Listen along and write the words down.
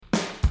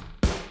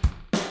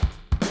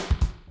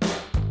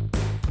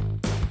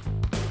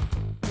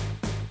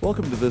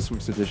Welcome to this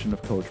week's edition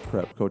of Coach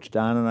Prep. Coach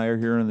Don and I are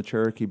here in the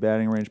Cherokee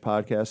Batting Range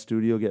podcast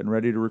studio getting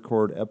ready to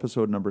record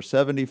episode number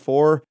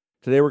 74.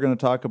 Today we're going to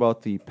talk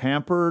about the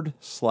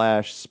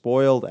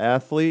pampered/spoiled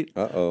athlete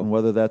and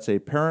whether that's a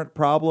parent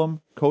problem,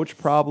 coach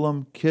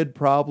problem, kid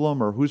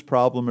problem, or whose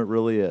problem it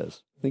really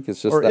is. I think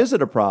it's just or is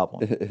it a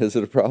problem? Is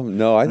it a problem?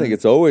 No, I think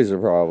it's always a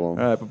problem.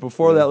 All right, but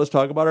before that, let's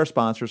talk about our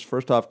sponsors.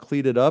 First off,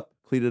 Cleat It Up,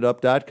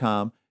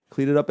 cleatitup.com.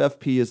 Cleat It Up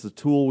FP is the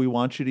tool we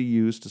want you to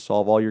use to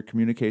solve all your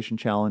communication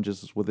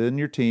challenges within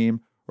your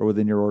team or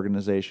within your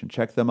organization.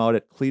 Check them out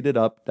at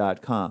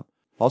cleatitup.com.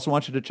 Also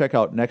want you to check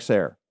out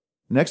Nexair.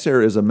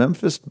 Nexair is a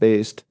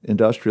Memphis-based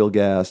industrial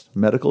gas,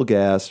 medical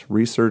gas,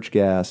 research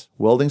gas,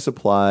 welding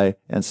supply,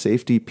 and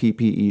safety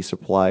PPE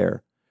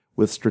supplier.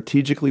 With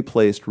strategically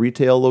placed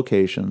retail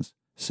locations,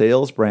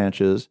 sales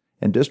branches,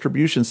 and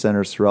distribution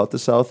centers throughout the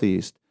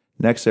Southeast,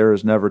 Nexair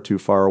is never too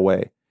far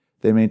away.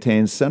 They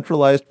maintain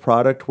centralized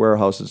product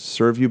warehouses to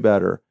serve you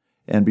better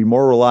and be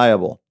more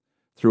reliable.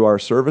 Through our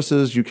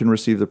services, you can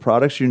receive the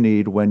products you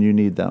need when you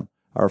need them.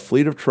 Our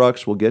fleet of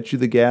trucks will get you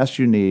the gas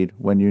you need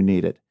when you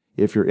need it.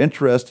 If you're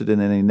interested in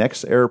any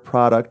Nexair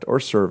product or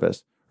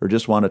service, or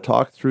just want to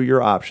talk through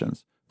your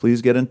options,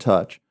 please get in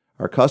touch.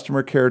 Our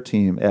customer care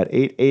team at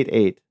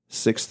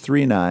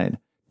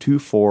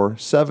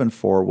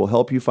 888-639-2474 will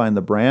help you find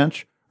the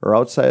branch or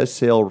outside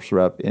sales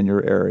rep in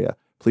your area.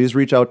 Please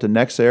reach out to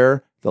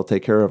Nexair. They'll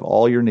take care of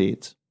all your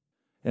needs.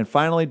 And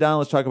finally, Don,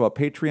 let's talk about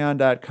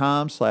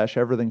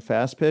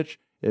patreon.com/everythingfastpitch.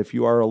 If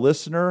you are a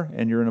listener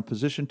and you're in a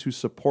position to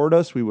support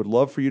us, we would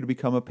love for you to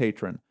become a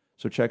patron.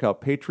 So check out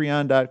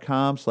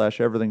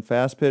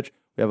patreon.com/everythingfastpitch.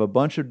 We have a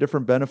bunch of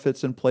different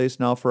benefits in place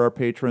now for our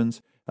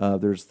patrons.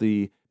 There's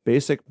the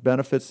basic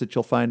benefits that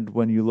you'll find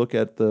when you look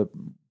at the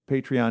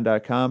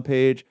patreon.com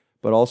page,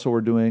 but also we're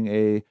doing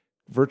a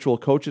virtual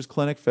coaches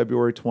clinic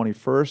February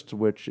 21st,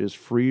 which is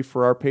free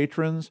for our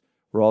patrons.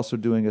 We're also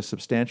doing a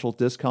substantial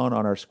discount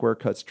on our Square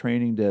Cuts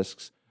training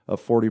discs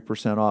of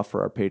 40% off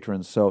for our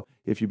patrons. So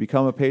if you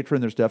become a patron,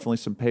 there's definitely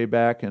some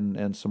payback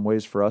and some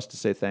ways for us to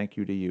say thank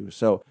you to you.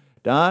 So,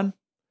 Don,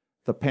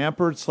 the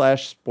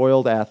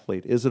pampered/spoiled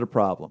athlete, is it a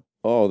problem?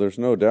 Oh, there's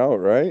no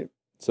doubt, right?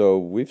 So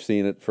we've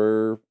seen it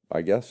for,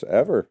 I guess,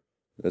 ever.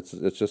 It's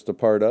just a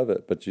part of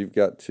it. But you've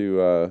got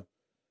to,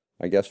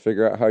 I guess,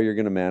 figure out how you're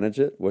going to manage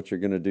it, what you're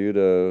going to do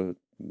to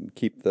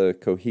keep the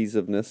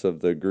cohesiveness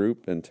of the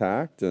group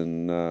intact,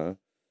 and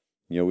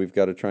we've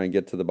got to try and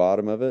get to the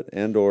bottom of it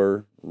and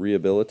or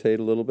rehabilitate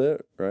a little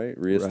bit, right?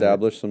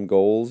 Reestablish some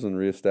goals and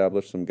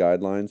reestablish some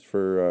guidelines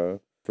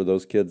for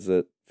those kids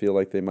that feel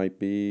like they might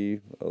be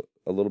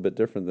a little bit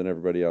different than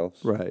everybody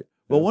else. Right.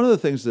 Well, one of the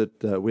things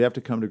that we have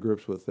to come to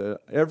grips with,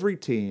 every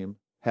team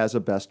has a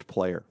best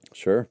player.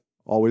 Sure.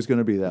 Always going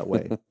to be that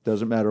way.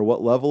 Doesn't matter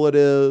what level it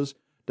is,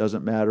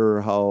 doesn't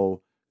matter how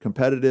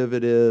competitive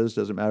it is,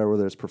 doesn't matter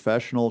whether it's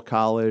professional,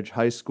 college,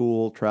 high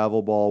school,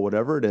 travel ball,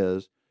 whatever it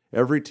is.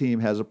 Every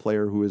team has a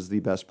player who is the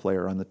best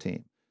player on the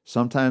team.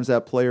 Sometimes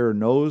that player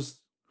knows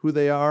who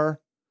they are,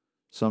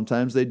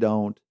 sometimes they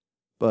don't,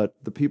 but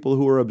the people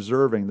who are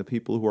observing, the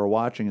people who are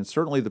watching, and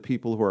certainly the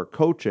people who are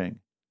coaching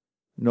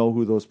know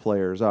who those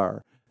players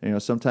are.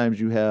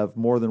 Sometimes you have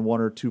more than one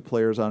or two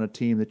players on a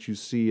team that you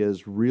see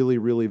as really,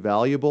 really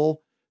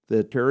valuable,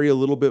 that carry a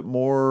little bit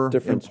more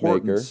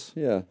importance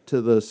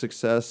to the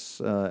success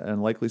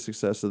and likely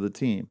success of the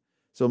team.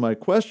 So my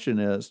question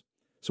is,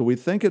 so we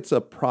think it's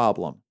a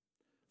problem.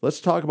 Let's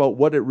talk about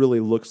what it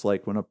really looks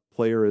like when a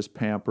player is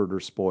pampered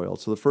or spoiled.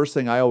 So the first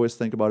thing I always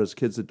think about is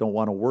kids that don't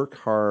want to work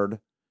hard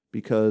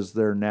because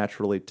they're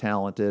naturally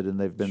talented and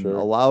they've been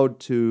allowed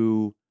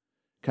to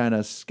kind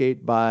of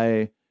skate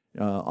by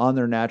on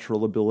their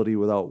natural ability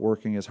without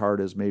working as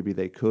hard as maybe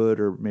they could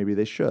or maybe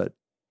they should.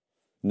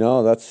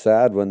 No, that's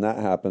sad when that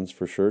happens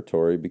for sure,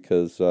 Tori,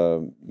 because,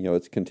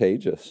 it's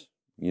contagious.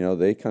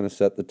 They kind of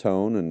set the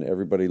tone and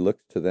everybody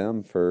looks to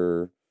them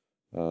for,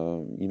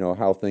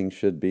 how things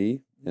should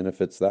be. And if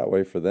it's that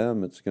way for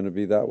them, it's going to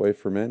be that way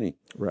for many.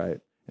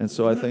 Right. And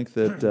so I think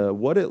that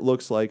what it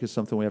looks like is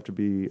something we have to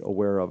be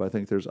aware of. I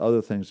think there's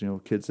other things,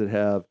 kids that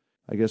have,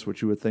 I guess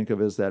what you would think of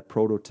as that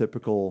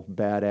prototypical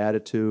bad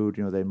attitude.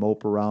 They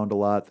mope around a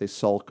lot, they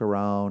sulk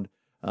around,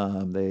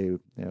 they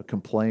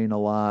complain a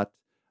lot.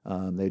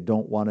 They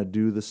don't want to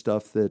do the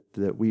stuff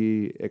that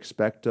we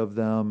expect of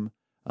them.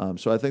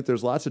 So I think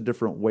there's lots of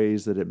different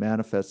ways that it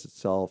manifests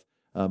itself.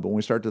 But when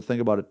we start to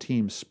think about a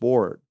team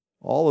sport,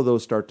 all of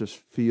those start to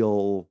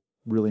feel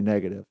really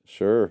negative.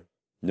 Sure.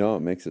 No, it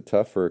makes it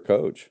tough for a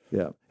coach.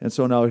 Yeah. And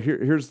so now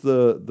here's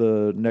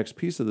the next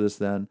piece of this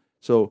then.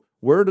 So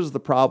where does the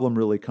problem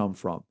really come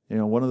from?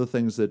 One of the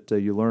things that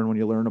you learn when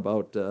you learn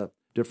about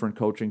different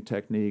coaching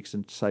techniques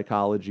and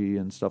psychology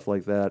and stuff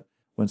like that,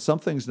 when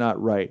something's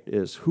not right,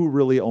 is who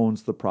really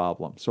owns the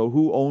problem. So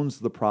who owns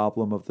the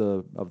problem of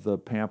the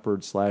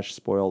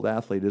pampered/spoiled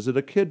athlete? Is it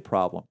a kid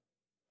problem?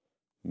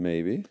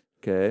 Maybe.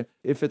 Okay.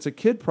 If it's a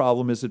kid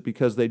problem, is it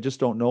because they just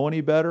don't know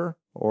any better,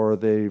 or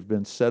they've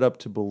been set up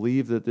to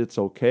believe that it's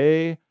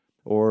okay,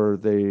 or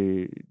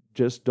they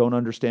just don't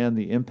understand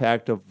the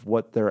impact of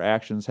what their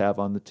actions have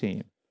on the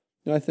team?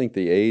 I think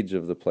the age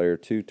of the player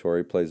too,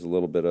 Tori, plays a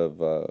little bit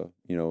of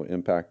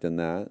impact in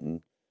that.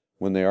 And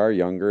when they are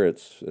younger,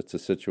 it's a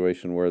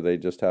situation where they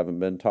just haven't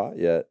been taught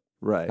yet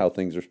Right. how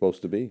things are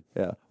supposed to be.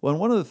 Yeah. Well,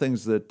 and one of the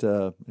things that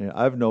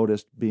I've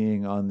noticed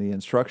being on the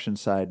instruction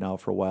side now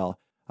for a while,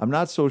 I'm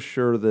not so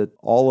sure that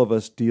all of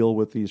us deal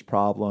with these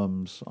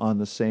problems on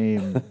the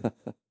same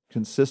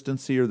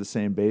consistency or the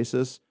same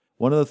basis.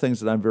 One of the things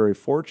that I'm very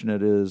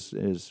fortunate is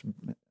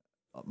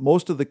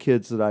most of the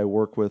kids that I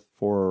work with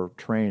for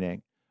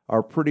training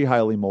are pretty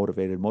highly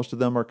motivated. Most of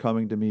them are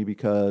coming to me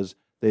because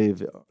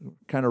they've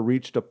kind of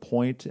reached a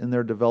point in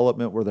their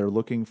development where they're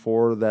looking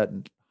for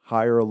that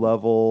higher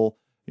level,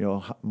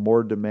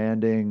 more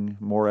demanding,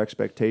 more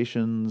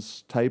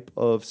expectations type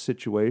of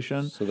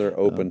situation. So they're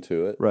open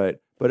to it. Right.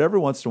 But every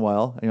once in a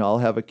while, I'll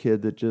have a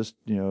kid that just,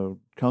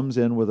 comes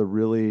in with a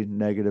really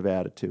negative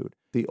attitude.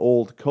 The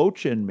old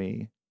coach in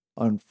me,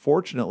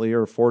 unfortunately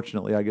or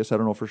fortunately, I guess I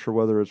don't know for sure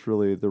whether it's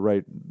really the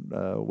right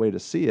way to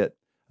see it.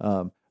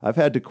 I've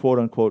had to quote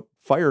unquote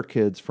fire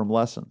kids from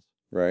lessons.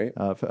 Right.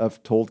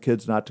 I've told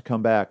kids not to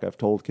come back. I've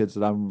told kids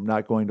that I'm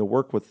not going to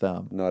work with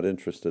them. Not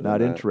interested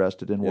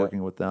in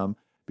working with them,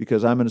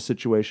 because I'm in a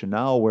situation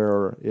now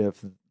where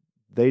if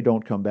they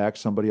don't come back,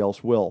 somebody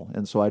else will.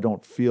 And so I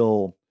don't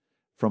feel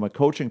from a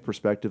coaching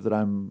perspective that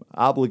I'm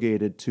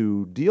obligated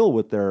to deal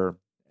with their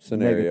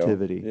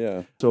negativity.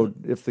 Yeah. So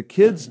if the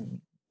kids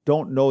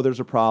don't know there's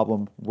a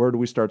problem, where do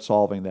we start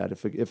solving that?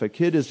 If a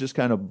kid is just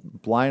kind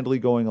of blindly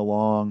going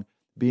along,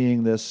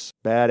 being this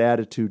bad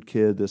attitude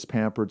kid, this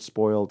pampered,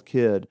 spoiled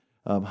kid,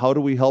 how do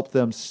we help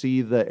them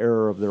see the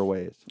error of their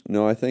ways?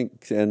 No, I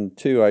think, and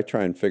two, I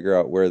try and figure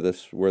out where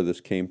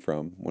this came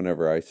from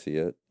whenever I see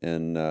it,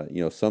 and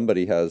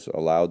somebody has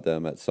allowed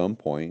them at some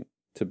point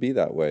to be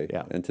that way,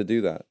 and to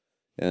do that,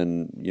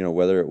 and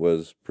whether it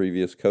was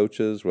previous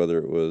coaches, whether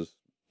it was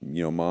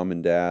mom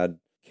and dad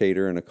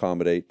cater and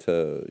accommodate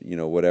to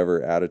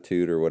whatever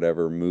attitude or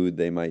whatever mood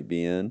they might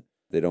be in,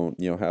 they don't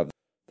have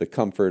the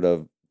comfort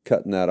of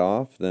cutting that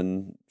off,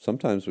 then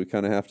sometimes we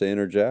kind of have to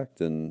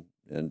interject and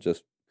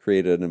just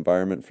create an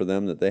environment for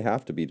them that they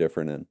have to be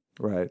different in.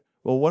 Right.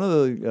 Well, one of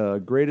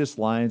the greatest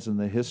lines in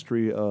the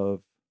history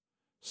of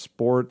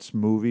sports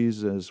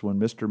movies is when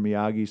Mr.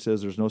 Miyagi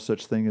says there's no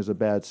such thing as a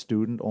bad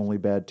student, only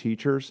bad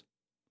teachers.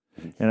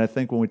 And I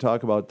think when we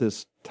talk about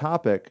this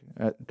topic,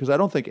 because I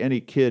don't think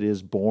any kid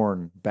is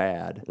born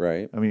bad.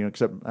 Right. I mean,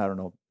 except, I don't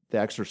know, The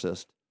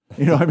Exorcist.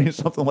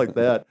 Something like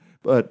that.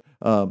 But,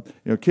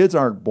 kids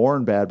aren't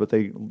born bad, but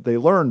they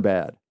learn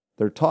bad.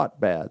 They're taught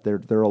bad.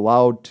 They're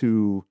allowed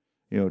to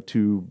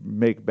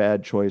make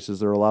bad choices.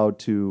 They're allowed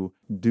to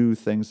do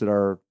things that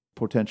are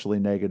potentially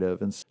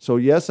negative. And so,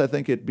 yes, I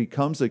think it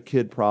becomes a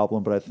kid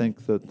problem, but I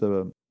think that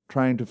the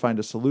trying to find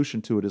a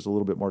solution to it is a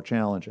little bit more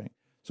challenging.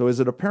 So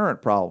is it a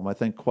parent problem? I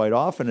think quite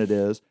often it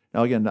is.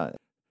 Now, again,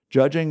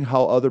 judging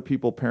how other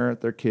people parent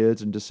their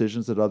kids and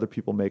decisions that other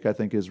people make, I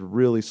think, is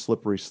really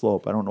slippery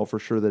slope. I don't know for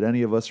sure that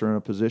any of us are in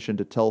a position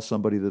to tell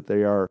somebody that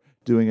they are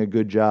doing a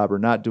good job or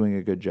not doing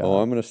a good job.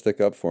 Oh, I'm going to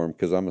stick up for them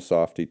because I'm a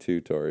softie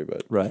too, Tori.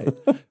 But right.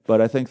 But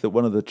I think that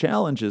one of the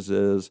challenges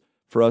is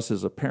for us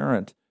as a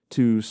parent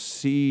to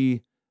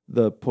see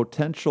the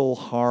potential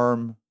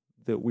harm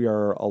that we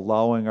are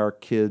allowing our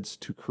kids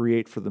to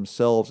create for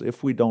themselves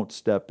if we don't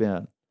step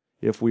in.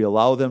 If we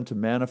allow them to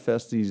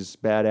manifest these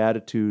bad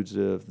attitudes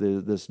of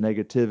this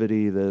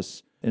negativity,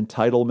 this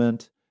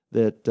entitlement,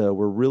 that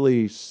we're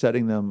really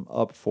setting them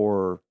up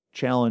for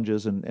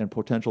challenges and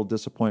potential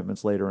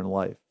disappointments later in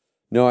life.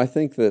 No, I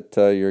think that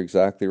you're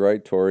exactly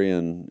right, Tori,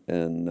 and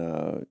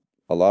a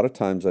lot of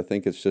times I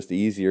think it's just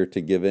easier to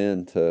give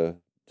in to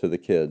the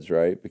kids,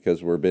 right?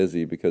 Because we're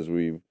busy, because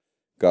we've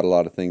got a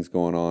lot of things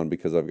going on,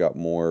 because I've got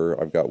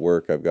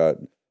work, I've got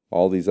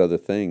all these other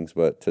things,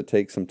 but to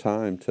take some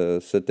time to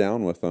sit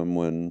down with them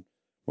when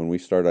we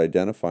start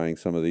identifying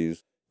some of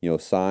these,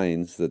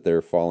 signs that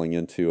they're falling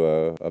into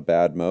a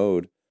bad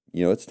mode,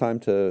 it's time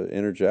to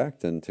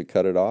interject and to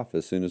cut it off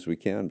as soon as we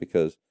can,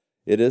 because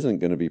it isn't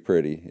going to be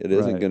pretty. It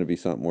isn't going to be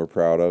something we're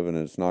proud of, and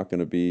it's not going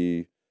to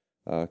be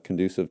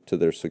conducive to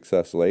their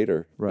success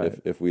later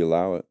if we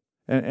allow it.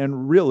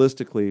 And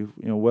realistically,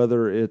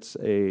 whether it's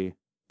a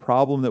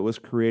problem that was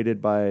created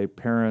by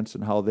parents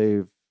and how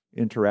they've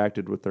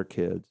interacted with their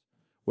kids,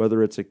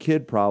 whether it's a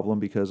kid problem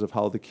because of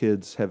how the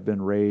kids have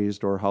been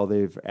raised or how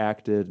they've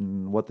acted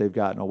and what they've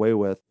gotten away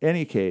with,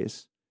 any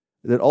case,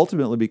 that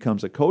ultimately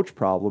becomes a coach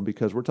problem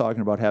because we're talking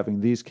about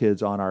having these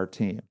kids on our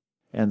team.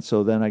 And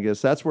so then I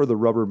guess that's where the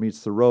rubber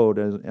meets the road.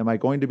 Am I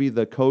going to be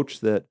the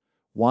coach that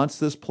wants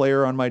this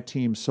player on my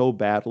team so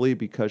badly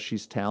because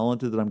she's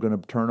talented that I'm going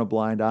to turn a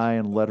blind eye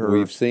and let her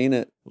We've seen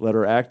it. Let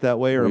her act that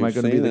way? Or am I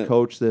going to be the it.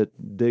 coach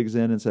that digs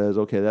in and says,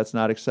 okay, that's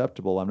not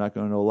acceptable. I'm not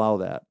going to allow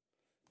that.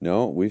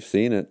 No, we've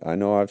seen it. I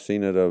know I've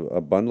seen it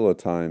a bundle of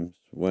times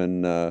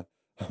when I'm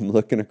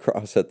looking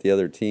across at the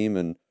other team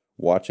and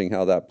watching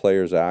how that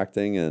player's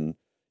acting, and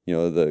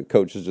the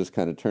coach is just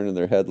kind of turning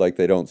their head like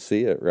they don't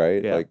see it,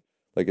 right? Yeah.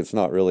 Like it's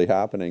not really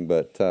happening,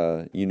 but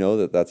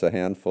that's a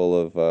handful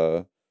of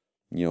a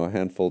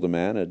handful to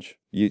manage.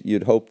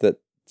 You'd hope that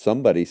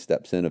somebody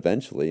steps in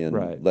eventually and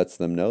Right. lets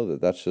them know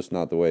that that's just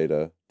not the way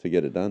to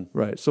get it done.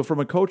 Right. So from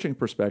a coaching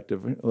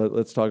perspective,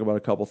 let's talk about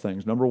a couple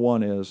things. Number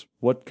one is,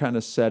 what kind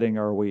of setting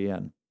are we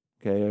in?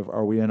 Okay.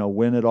 Are we in a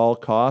win at all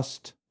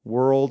cost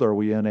world? Are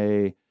we in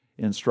a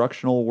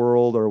instructional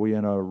world? Are we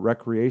in a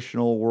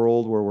recreational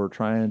world where we're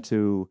trying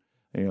to,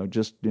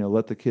 just,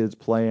 let the kids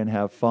play and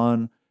have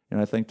fun? And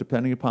I think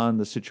depending upon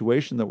the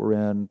situation that we're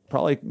in,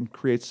 probably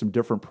creates some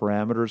different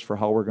parameters for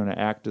how we're going to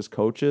act as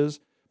coaches.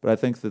 But I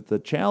think that the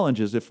challenge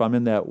is, if I'm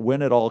in that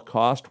win at all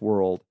cost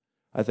world,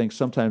 I think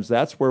sometimes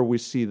that's where we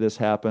see this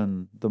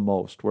happen the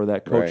most, where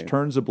that coach Right.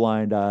 turns a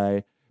blind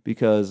eye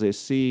because they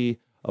see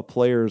a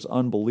player's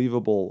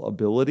unbelievable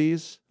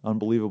abilities,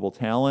 unbelievable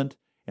talent,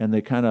 and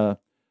they kind of,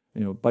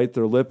 bite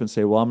their lip and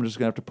say, well, I'm just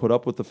going to have to put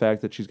up with the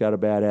fact that she's got a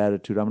bad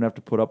attitude. I'm going to have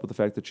to put up with the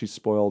fact that she's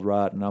spoiled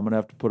rotten. I'm going to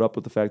have to put up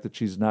with the fact that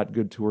she's not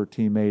good to her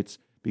teammates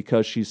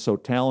because she's so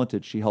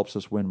talented. She helps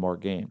us win more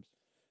games.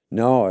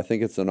 No, I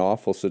think it's an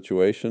awful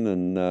situation.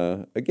 And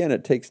again,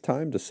 it takes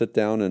time to sit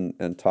down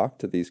and talk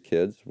to these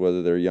kids,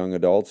 whether they're young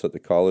adults at the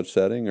college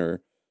setting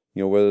or,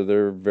 whether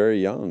they're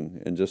very young,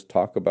 and just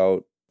talk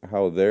about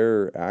how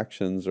their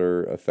actions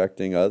are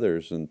affecting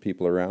others and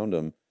people around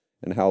them,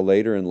 and how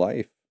later in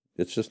life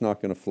it's just not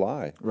going to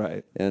fly.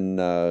 Right. And,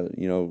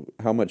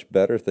 how much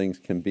better things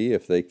can be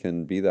if they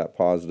can be that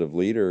positive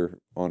leader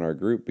on our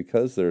group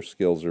because their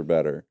skills are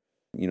better,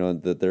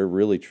 that they're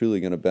really, truly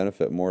going to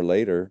benefit more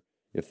later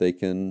if they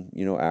can,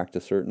 act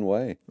a certain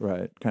way.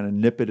 Right. Kind of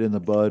nip it in the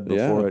bud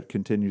before Yeah. it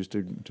continues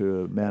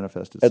to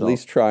manifest itself. At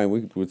least try,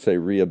 we would say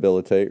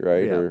rehabilitate,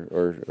 right? Yeah.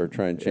 Or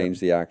try and change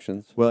the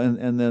actions. Well,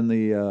 and then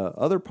the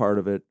other part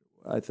of it,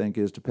 I think,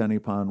 is depending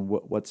upon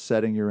what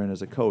setting you're in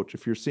as a coach.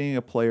 If you're seeing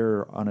a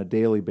player on a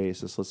daily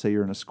basis, let's say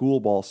you're in a school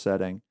ball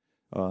setting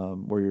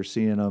where you're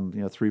seeing them,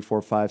 3,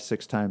 4, 5,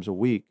 6 times a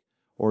week,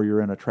 or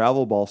you're in a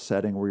travel ball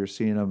setting where you're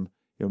seeing them,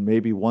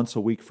 maybe once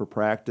a week for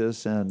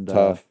practice and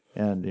Tough.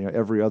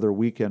 Every other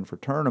weekend for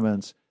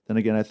tournaments, then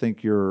again, I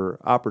think your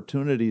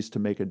opportunities to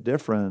make a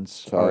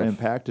difference are Tough.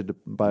 impacted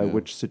by Yeah.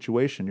 which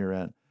situation you're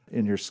in.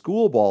 In your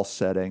school ball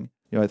setting,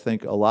 I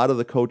think a lot of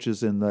the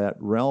coaches in that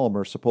realm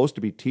are supposed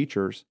to be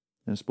teachers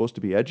and supposed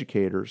to be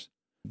educators.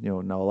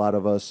 Now a lot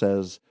of us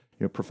as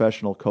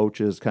professional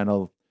coaches kind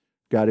of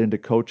got into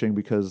coaching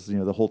because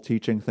the whole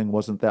teaching thing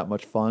wasn't that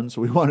much fun,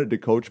 so we wanted to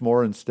coach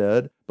more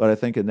instead. But I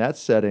think in that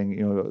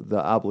setting, the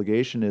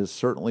obligation is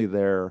certainly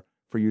there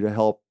for you to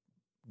help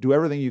do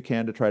everything you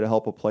can to try to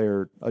help a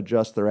player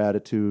adjust their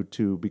attitude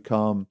to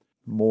become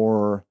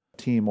more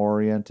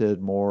team-oriented,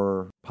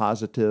 more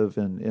positive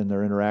in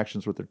their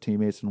interactions with their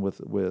teammates and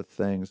with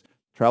things.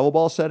 Travel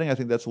ball setting, I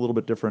think that's a little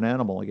bit different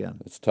animal again.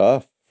 It's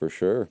tough for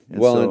sure. And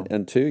Well, so-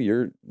 and two,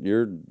 you're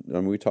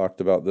and we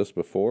talked about this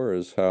before,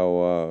 is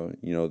how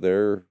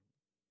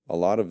a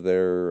lot of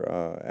their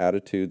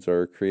attitudes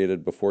are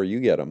created before you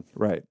get them.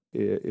 Right.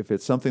 If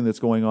it's something that's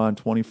going on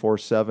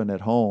 24/7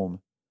 at home,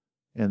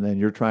 and then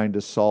you're trying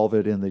to solve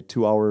it in the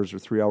 2 hours or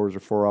 3 hours or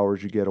 4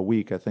 hours you get a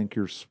week, I think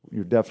you're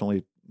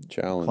definitely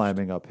Challenged.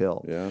 climbing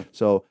uphill. Yeah.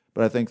 So,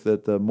 but I think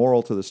that the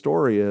moral to the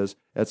story is,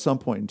 at some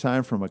point in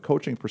time, from a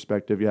coaching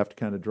perspective, you have to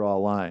kind of draw a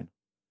line.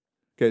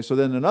 Okay, so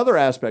then another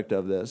aspect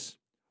of this,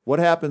 what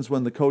happens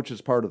when the coach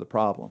is part of the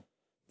problem?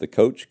 The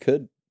coach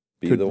could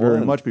be Could the very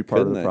one, much be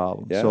part of couldn't the they?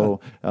 problem. Yeah. So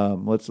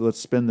let's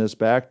spin this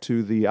back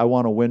to the I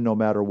want to win no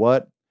matter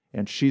what,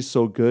 and she's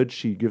so good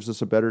she gives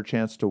us a better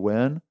chance to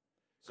win.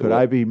 So Could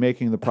what- I be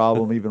making the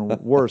problem even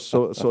worse?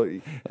 So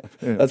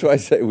That's why I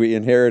say we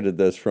inherited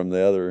this from the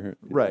other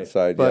right.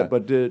 side.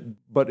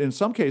 But in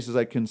some cases,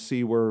 I can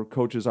see where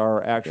coaches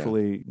are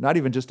actually not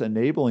even just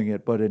enabling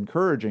it, but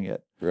encouraging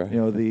it. Right.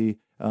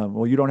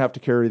 Well, you don't have to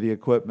carry the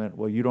equipment.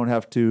 Well, you don't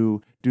have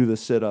to do the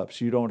sit-ups.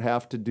 You don't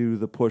have to do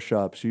the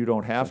push-ups. You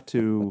don't have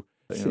to.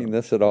 I've seen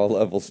this at all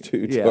levels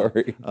too, Yeah.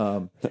 Tori.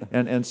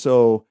 And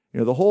so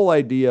the whole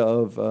idea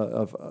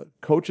of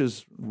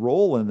coach's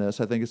role in this,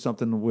 I think, is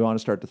something we want to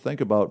start to think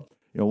about.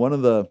 One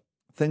of the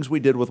things we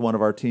did with one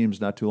of our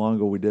teams not too long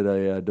ago, we did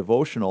a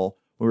devotional.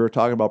 We were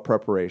talking about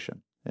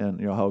preparation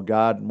and how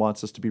God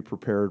wants us to be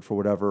prepared for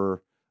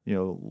whatever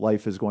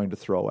life is going to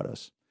throw at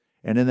us.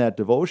 And in that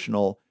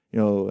devotional,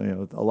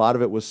 a lot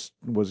of it was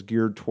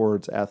geared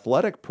towards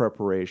athletic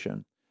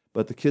preparation,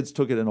 but the kids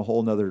took it in a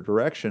whole nother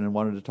direction and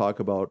wanted to talk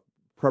about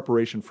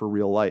preparation for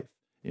real life.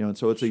 And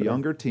so it's a Sure.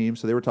 younger team,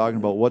 so they were talking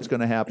about what's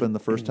going to happen the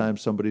first time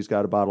somebody's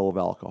got a bottle of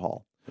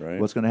alcohol. Right.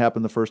 What's going to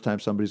happen the first time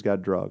somebody's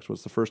got drugs?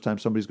 What's the first time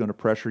somebody's going to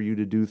pressure you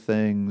to do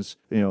things,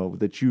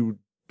 that you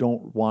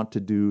don't want to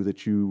do,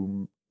 that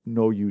you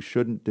know you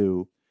shouldn't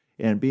do?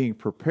 And being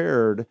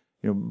prepared,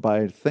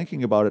 by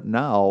thinking about it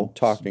now,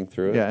 Talking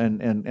through it. yeah,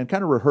 and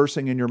kind of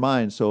rehearsing in your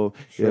mind. So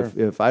Sure.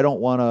 if I don't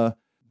want to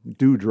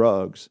do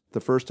drugs, the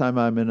first time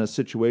I'm in a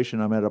situation,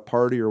 I'm at a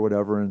party or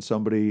whatever, and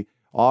somebody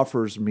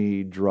offers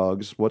me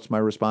drugs, what's my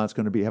response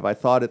going to be? Have I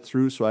thought it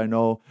through so I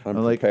know I'm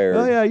like, prepared.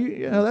 oh yeah,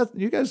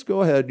 you guys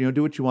go ahead,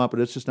 do what you want, but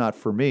it's just not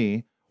for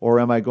me? Or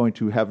am I going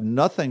to have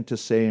nothing to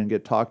say and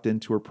get talked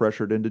into or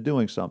pressured into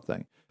doing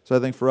something? So I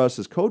think for us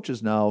as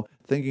coaches now,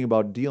 thinking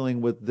about dealing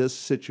with this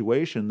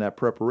situation, that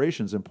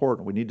preparation is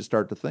important. We need to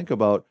start to think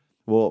about,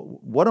 well,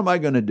 what am I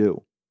going to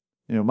do?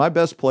 My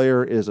best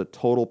player is a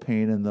total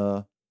pain in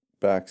the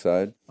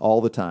backside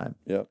all the time.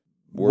 Yep.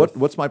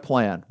 What's my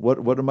plan?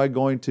 What am I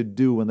going to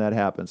do when that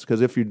happens?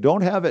 Because if you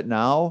don't have it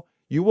now,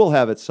 you will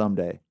have it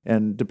someday.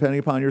 And depending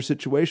upon your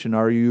situation,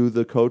 are you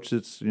the coach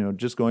that's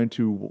just going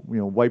to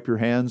wipe your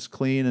hands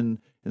clean and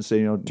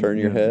say turn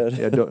your head?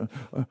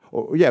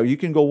 You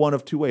can go one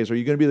of two ways. Are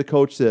you going to be the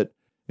coach that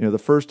the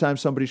first time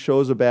somebody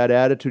shows a bad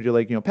attitude, you're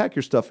like pack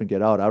your stuff and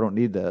get out. I don't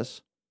need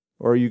this.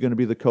 Or are you going to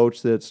be the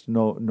coach that's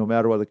no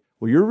matter what?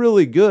 Well, you're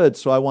really good,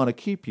 so I want to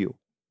keep you.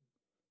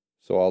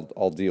 So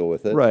I'll deal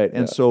with it. Right.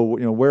 And so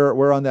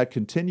where on that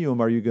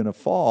continuum are you going to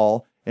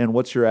fall? And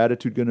what's your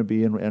attitude going to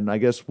be? And I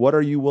guess, what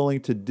are you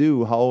willing to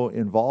do? How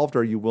involved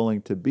are you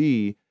willing to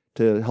be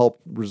to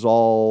help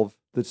resolve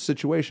the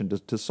situation,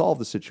 to solve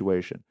the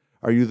situation?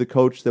 Are you the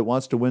coach that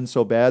wants to win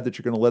so bad that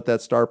you're going to let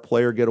that star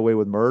player get away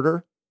with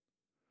murder?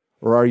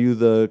 Or are you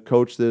the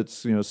coach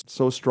that's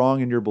so strong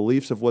in your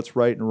beliefs of what's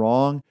right and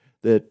wrong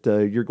that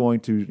you're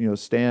going to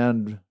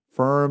stand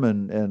firm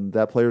and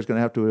that player's going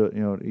to have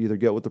to either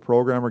get with the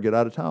program or get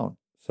out of town?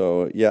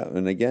 So yeah,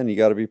 and again, you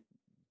got to be.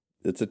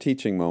 It's a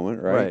teaching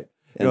moment, right? Right.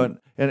 And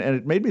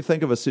it made me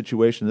think of a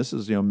situation. This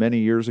is many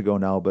years ago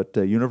now, but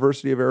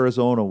University of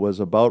Arizona was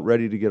about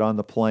ready to get on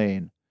the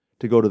plane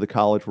to go to the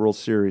College World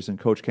Series, and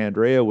Coach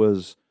Candrea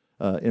was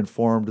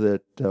informed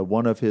that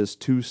one of his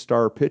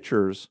 2-star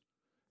pitchers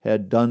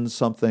had done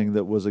something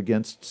that was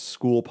against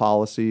school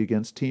policy,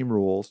 against team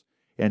rules,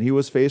 and he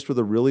was faced with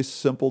a really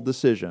simple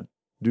decision.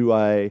 Do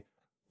I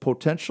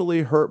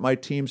potentially hurt my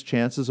team's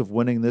chances of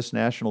winning this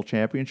national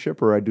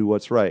championship, or I do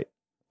what's right?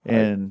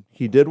 And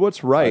he did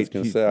what's right. I was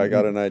going to say, I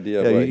got an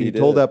idea of what he did. He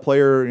told that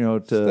player,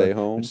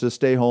 to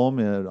stay home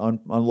and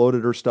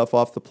unloaded her stuff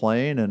off the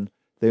plane, and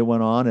they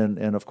went on.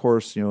 And of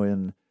course,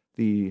 in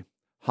the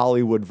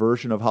Hollywood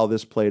version of how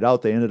this played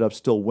out, they ended up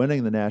still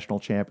winning the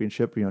national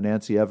championship.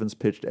 Nancy Evans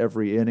pitched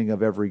every inning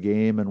of every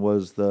game and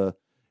was the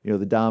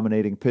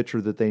dominating pitcher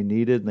that they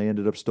needed, and they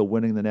ended up still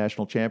winning the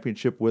national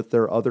championship with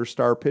their other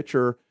star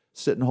pitcher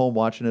sitting home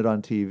watching it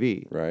on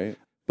TV. Right.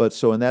 But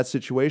so in that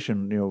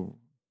situation,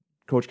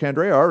 Coach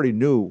Candrea already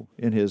knew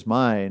in his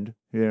mind,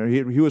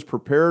 he was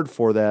prepared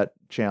for that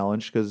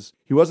challenge because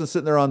he wasn't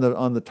sitting there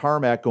on the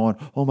tarmac going,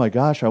 "Oh my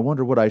gosh, I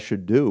wonder what I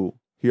should do."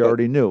 He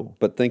already knew.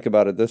 But think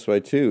about it this way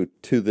too.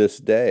 To this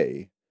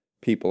day,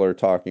 people are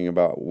talking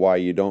about why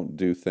you don't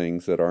do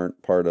things that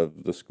aren't part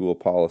of the school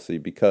policy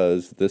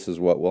because this is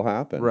what will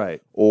happen.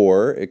 Right.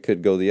 Or it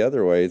could go the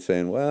other way,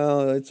 saying,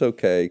 "Well, it's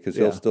okay because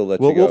he'll still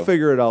let you go." We'll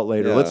figure it out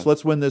later. Yeah.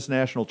 Let's win this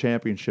national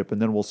championship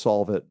and then we'll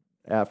solve it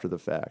after the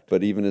fact.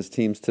 But even his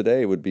teams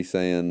today would be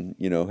saying,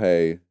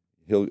 hey,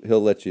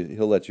 he'll let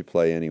you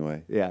play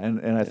anyway. Yeah,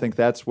 and I think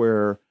that's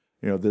where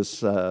this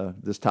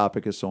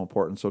topic is so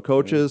important. So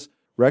coaches,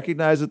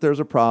 recognize that there's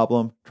a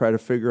problem. Try to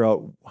figure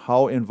out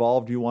how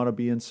involved you want to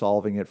be in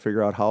solving it.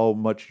 Figure out how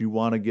much you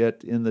want to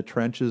get in the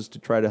trenches to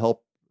try to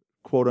help,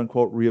 quote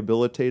unquote,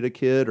 rehabilitate a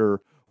kid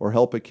or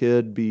help a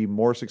kid be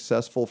more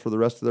successful for the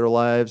rest of their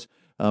lives.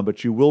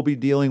 But you will be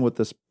dealing with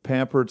this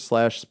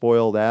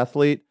pampered/spoiled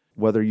athlete.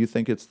 Whether you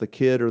think it's the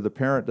kid or the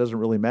parent doesn't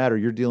really matter.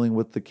 You're dealing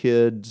with the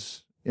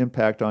kid's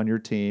impact on your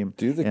team.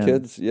 Do the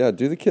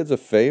kids a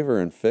favor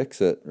and fix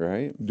it,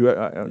 right?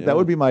 That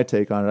would be my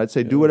take on it. I'd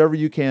say do whatever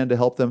you can to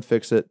help them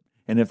fix it.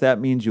 And if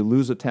that means you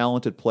lose a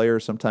talented player,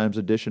 sometimes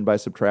addition by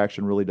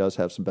subtraction really does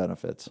have some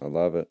benefits. I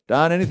love it.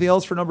 Don, anything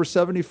else for number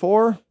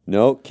 74?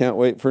 No, can't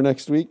wait for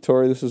next week,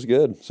 Tori. This is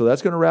good. So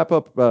that's going to wrap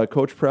up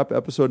Coach Prep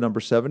episode number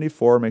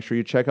 74. Make sure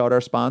you check out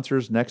our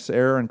sponsors,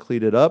 Nexair and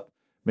Cleat It Up.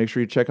 Make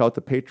sure you check out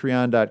the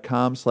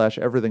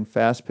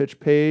patreon.com/everythingfastpitch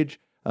page.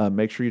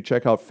 Make sure you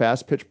check out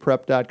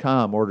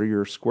fastpitchprep.com. Order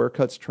your Square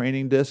Cuts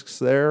training discs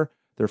there.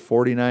 They're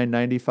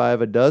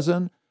 $49.95 a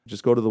dozen.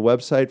 Just go to the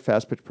website,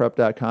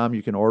 fastpitchprep.com.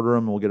 You can order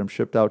them, and we'll get them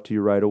shipped out to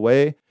you right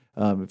away.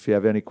 If you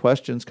have any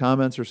questions,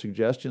 comments, or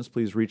suggestions,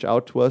 please reach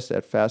out to us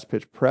at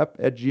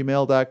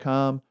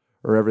fastpitchprep@gmail.com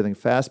or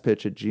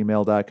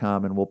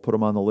everythingfastpitch@gmail.com, and we'll put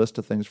them on the list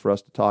of things for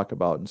us to talk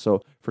about. And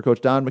so for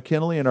Coach Don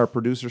McKinley and our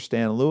producer,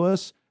 Stan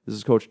Lewis, this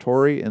is Coach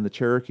Tori in the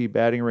Cherokee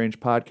Batting Range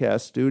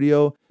Podcast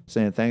Studio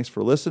saying thanks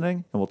for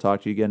listening, and we'll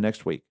talk to you again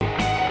next week.